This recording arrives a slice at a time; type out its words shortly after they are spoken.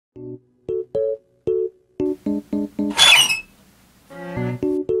Wait,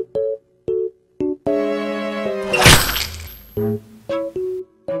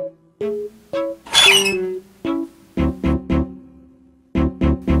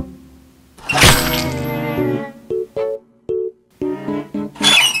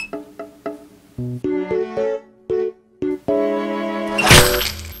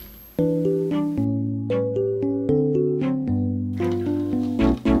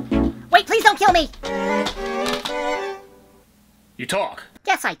 please don't kill me! You talk.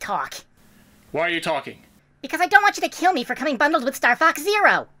 Yes, I talk. Why are you talking? Because I don't want you to kill me for coming bundled with Star Fox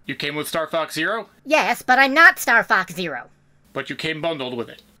Zero. You came with Star Fox Zero? Yes, but I'm not Star Fox Zero. But you came bundled with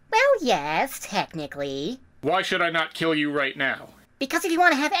it. Well, yes, technically. Why should I not kill you right now? Because if you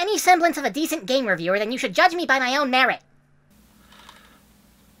want to have any semblance of a decent game reviewer, then you should judge me by my own merit.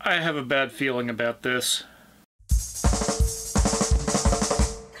 I have a bad feeling about this.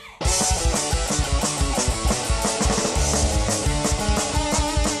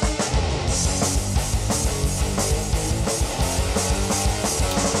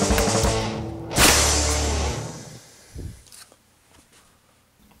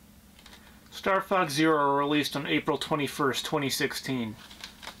 Star Fox Zero released on April 21st, 2016.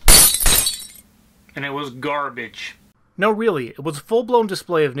 And it was garbage. No, really, it was a full-blown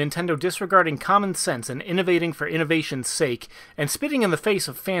display of Nintendo disregarding common sense and innovating for innovation's sake, and spitting in the face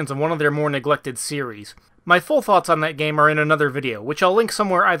of fans of one of their more neglected series. My full thoughts on that game are in another video, which I'll link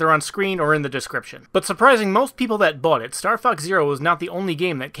somewhere either on screen or in the description. But surprising most people that bought it, Star Fox Zero was not the only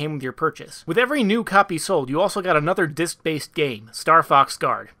game that came with your purchase. With every new copy sold, you also got another disc-based game, Star Fox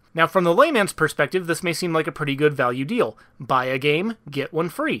Guard. Now, from the layman's perspective, this may seem like a pretty good value deal. Buy a game, get one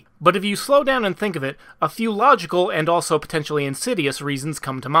free. But if you slow down and think of it, a few logical and also potentially insidious reasons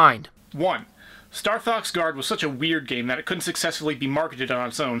come to mind. 1. Star Fox Guard was such a weird game that it couldn't successfully be marketed on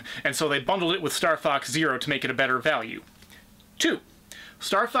its own, and so they bundled it with Star Fox Zero to make it a better value. 2.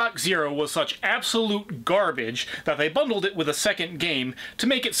 Star Fox Zero was such absolute garbage that they bundled it with a second game to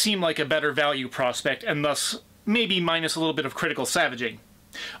make it seem like a better value prospect, and thus maybe minus a little bit of critical savaging.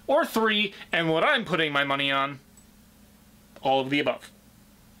 Or 3, and what I'm putting my money on, all of the above.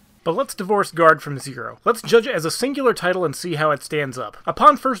 But let's divorce Guard from Zero. Let's judge it as a singular title and see how it stands up.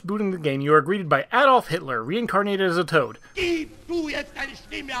 Upon first booting the game, you are greeted by Adolf Hitler, reincarnated as a toad. Gib du jetzt deine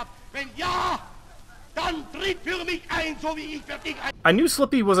Stimme ab, wenn ja, dann tritt für mich ein, so wie ich für dich ein. I knew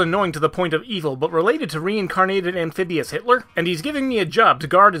Slippy was annoying to the point of evil, but related to reincarnated amphibious Hitler, and he's giving me a job to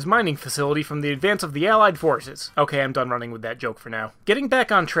guard his mining facility from the advance of the Allied forces. Okay, I'm done running with that joke for now. Getting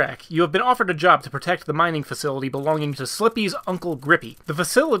back on track, you have been offered a job to protect the mining facility belonging to Slippy's Uncle Grippy. The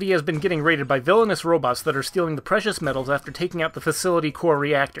facility has been getting raided by villainous robots that are stealing the precious metals after taking out the facility core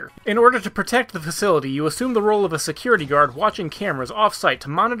reactor. In order to protect the facility, you assume the role of a security guard watching cameras off-site to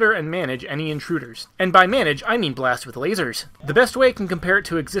monitor and manage any intruders. And by manage, I mean blast with lasers. The best way I can compare it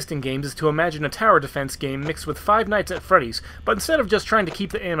to existing games is to imagine a tower defense game mixed with Five Nights at Freddy's, but instead of just trying to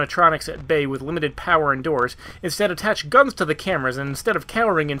keep the animatronics at bay with limited power and doors, instead attach guns to the cameras, and instead of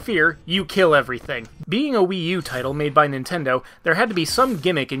cowering in fear, you kill everything. Being a Wii U title made by Nintendo, there had to be some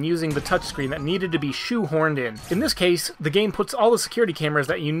gimmick in using the touchscreen that needed to be shoehorned in. In this case, the game puts all the security cameras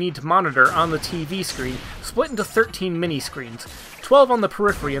that you need to monitor on the TV screen, split into 13 mini-screens. 12 on the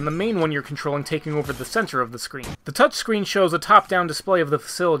periphery, and the main one you're controlling taking over the center of the screen. The touchscreen shows a top-down display of the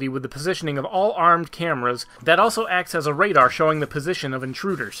facility with the positioning of all armed cameras that also acts as a radar showing the position of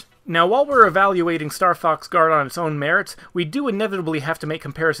intruders. Now, while we're evaluating Star Fox Guard on its own merits, we do inevitably have to make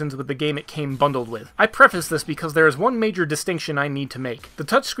comparisons with the game it came bundled with. I preface this because there is one major distinction I need to make. The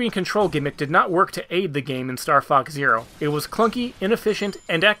touchscreen control gimmick did not work to aid the game in Star Fox Zero. It was clunky, inefficient,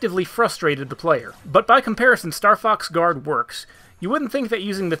 and actively frustrated the player. But by comparison, Star Fox Guard works. You wouldn't think that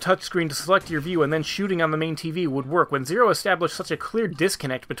using the touchscreen to select your view and then shooting on the main TV would work when Zero established such a clear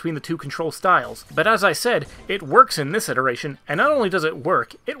disconnect between the two control styles. But as I said, it works in this iteration, and not only does it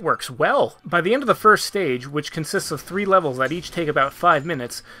works well. By the end of the first stage, which consists of 3 levels that each take about 5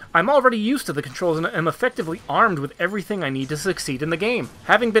 minutes, I'm already used to the controls and am effectively armed with everything I need to succeed in the game.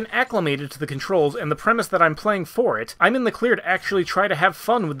 Having been acclimated to the controls and the premise that I'm playing for it, I'm in the clear to actually try to have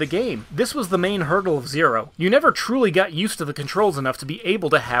fun with the game. This was the main hurdle of Zero. You never truly got used to the controls enough to be able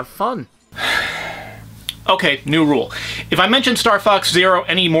to have fun. Okay, new rule. If I mention Star Fox Zero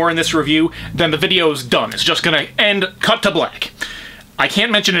anymore in this review, then the video's done. It's just gonna end, cut to black. I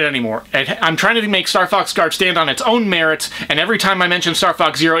can't mention it anymore. I'm trying to make Star Fox Guard stand on its own merits, and every time I mention Star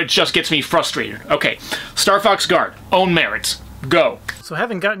Fox Zero, it just gets me frustrated. Okay, Star Fox Guard, own merits. Go. So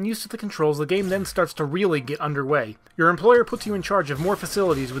having gotten used to the controls, the game then starts to really get underway. Your employer puts you in charge of more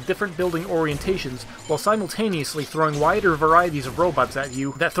facilities with different building orientations, while simultaneously throwing wider varieties of robots at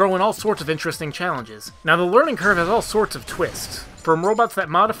you that throw in all sorts of interesting challenges. Now the learning curve has all sorts of twists, from robots that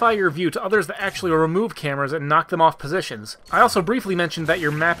modify your view to others that actually remove cameras and knock them off positions. I also briefly mentioned that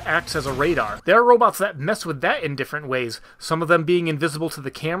your map acts as a radar. There are robots that mess with that in different ways, some of them being invisible to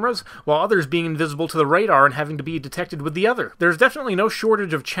the cameras, while others being invisible to the radar and having to be detected with the other. There's definitely no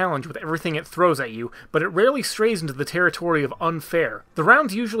shortage of challenge with everything it throws at you, but it rarely strays into the territory of unfair. The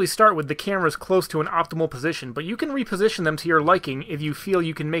rounds usually start with the cameras close to an optimal position, but you can reposition them to your liking if you feel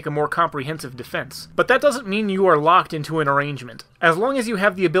you can make a more comprehensive defense. But that doesn't mean you are locked into an arrangement. As long as you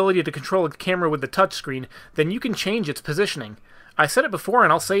have the ability to control a camera with the touchscreen, then you can change its positioning. I said it before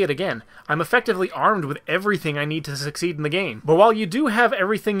and I'll say it again. I'm effectively armed with everything I need to succeed in the game. But while you do have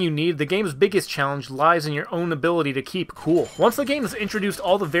everything you need, the game's biggest challenge lies in your own ability to keep cool. Once the game has introduced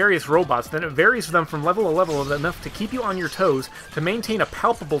all the various robots, then it varies them from level to level enough to keep you on your toes, to maintain a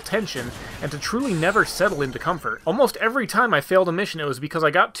palpable tension, and to truly never settle into comfort. Almost every time I failed a mission, it was because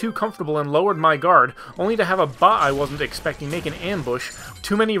I got too comfortable and lowered my guard, only to have a bot I wasn't expecting make an ambush.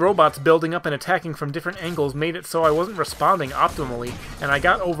 Too many robots building up and attacking from different angles made it so I wasn't responding optimally, and I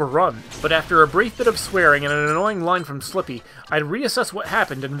got overrun. But after a brief bit of swearing and an annoying line from Slippy, I'd reassess what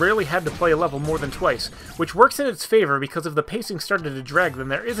happened and rarely had to play a level more than twice, which works in its favor because if the pacing started to drag, then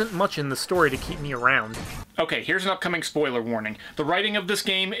there isn't much in the story to keep me around. Okay, here's an upcoming spoiler warning. The writing of this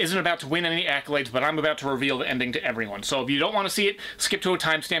game isn't about to win any accolades, but I'm about to reveal the ending to everyone. So if you don't want to see it, skip to a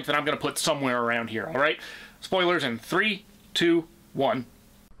timestamp that I'm going to put somewhere around here, alright? Spoilers in 3, 2, 1.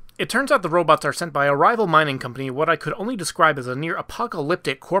 It turns out the robots are sent by a rival mining company, what I could only describe as a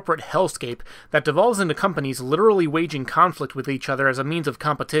near-apocalyptic corporate hellscape that devolves into companies literally waging conflict with each other as a means of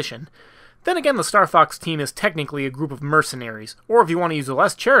competition. Then again, the Star Fox team is technically a group of mercenaries, or if you want to use a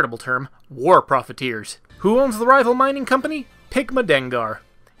less charitable term, war profiteers. Who owns the rival mining company? Pigma Dengar.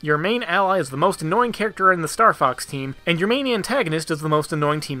 Your main ally is the most annoying character in the Star Fox team, and your main antagonist is the most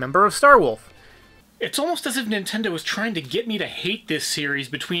annoying team member of Star Wolf. It's almost as if Nintendo was trying to get me to hate this series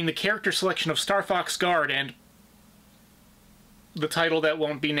between the character selection of Star Fox Guard and the title that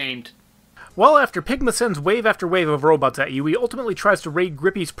won't be named. Well, after Pigma sends wave after wave of robots at you, he ultimately tries to raid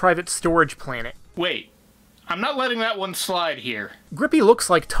Grippy's private storage planet. Wait, I'm not letting that one slide here. Grippy looks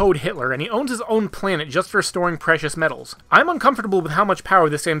like Toad Hitler, and he owns his own planet just for storing precious metals. I'm uncomfortable with how much power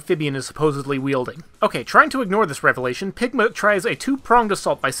this amphibian is supposedly wielding. Okay, trying to ignore this revelation, Pigma tries a two-pronged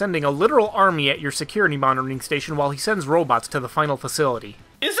assault by sending a literal army at your security monitoring station while he sends robots to the final facility.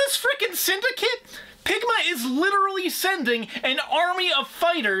 Is this frickin' Syndicate? Pigma is literally sending an army of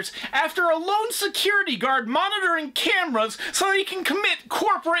fighters after a lone security guard monitoring cameras so he can commit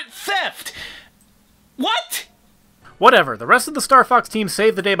corporate theft. What? Whatever, the rest of the Star Fox team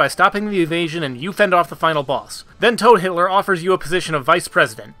save the day by stopping the invasion and you fend off the final boss. Then Toad Hitler offers you a position of vice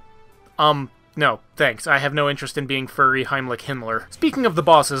president. No, thanks. I have no interest in being furry Heimlich Himmler. Speaking of the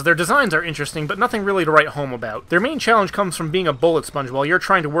bosses, their designs are interesting, but nothing really to write home about. Their main challenge comes from being a bullet sponge while you're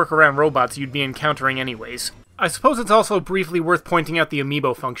trying to work around robots you'd be encountering anyways. I suppose it's also briefly worth pointing out the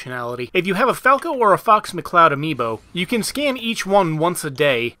amiibo functionality. If you have a Falco or a Fox McCloud amiibo, you can scan each one once a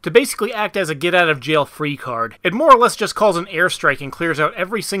day to basically act as a get-out-of-jail-free card. It more or less just calls an airstrike and clears out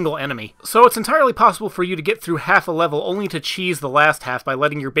every single enemy. So it's entirely possible for you to get through half a level only to cheese the last half by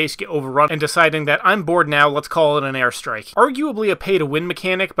letting your base get overrun and deciding that I'm bored now, let's call it an airstrike. Arguably a pay-to-win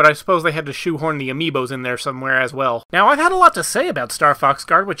mechanic, but I suppose they had to shoehorn the amiibos in there somewhere as well. Now, I've had a lot to say about Star Fox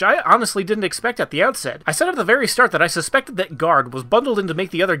Guard, which I honestly didn't expect at the outset. I said at the very start that I suspected that Guard was bundled in to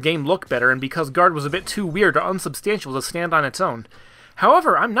make the other game look better and because Guard was a bit too weird or unsubstantial to stand on its own.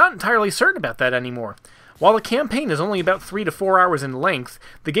 However, I'm not entirely certain about that anymore. While the campaign is only about 3 to 4 hours in length,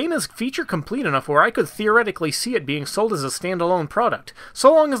 the game is feature complete enough where I could theoretically see it being sold as a standalone product,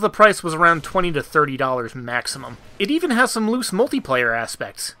 so long as the price was around $20 to $30 maximum. It even has some loose multiplayer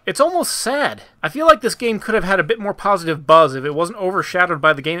aspects. It's almost sad. I feel like this game could have had a bit more positive buzz if it wasn't overshadowed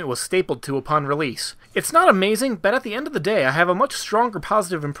by the game it was stapled to upon release. It's not amazing, but at the end of the day, I have a much stronger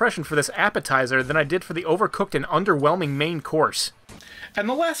positive impression for this appetizer than I did for the overcooked and underwhelming main course. And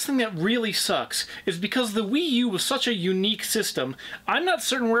the last thing that really sucks is because the Wii U was such a unique system, I'm not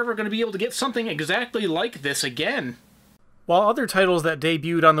certain we're ever going to be able to get something exactly like this again. While other titles that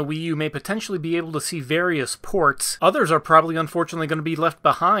debuted on the Wii U may potentially be able to see various ports, others are probably unfortunately going to be left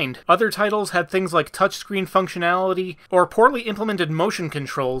behind. Other titles had things like touchscreen functionality or poorly implemented motion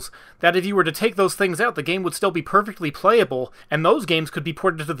controls that if you were to take those things out, the game would still be perfectly playable, and those games could be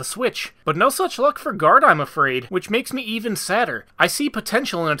ported to the Switch. But no such luck for Guard, I'm afraid, which makes me even sadder. I see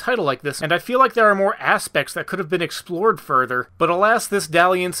potential in a title like this, and I feel like there are more aspects that could have been explored further, but alas, this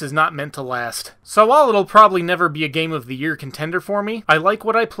dalliance is not meant to last. So while it'll probably never be a Game of the Year contender for me, I like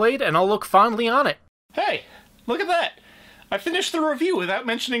what I played and I'll look fondly on it. Hey, look at that! I finished the review without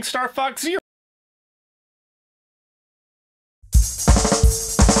mentioning Star Fox Zero.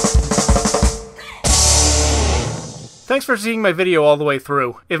 Thanks for seeing my video all the way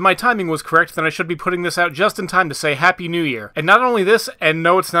through. If my timing was correct, then I should be putting this out just in time to say Happy New Year. And not only this, and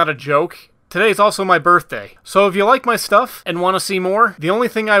no, it's not a joke, today's also my birthday. So if you like my stuff and want to see more, the only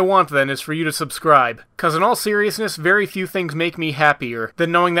thing I want then is for you to subscribe. Cause in all seriousness, very few things make me happier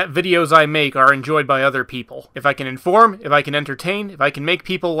than knowing that videos I make are enjoyed by other people. If I can inform, if I can entertain, if I can make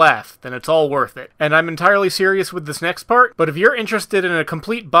people laugh, then it's all worth it. And I'm entirely serious with this next part, but if you're interested in a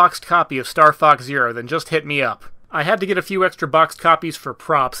complete boxed copy of Star Fox Zero, then just hit me up. I had to get a few extra boxed copies for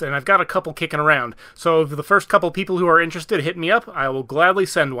props, and I've got a couple kicking around, so if the first couple people who are interested hit me up, I will gladly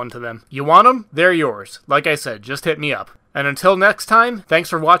send one to them. You want them? They're yours. Like I said, just hit me up. And until next time, thanks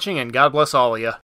for watching, and God bless all of you.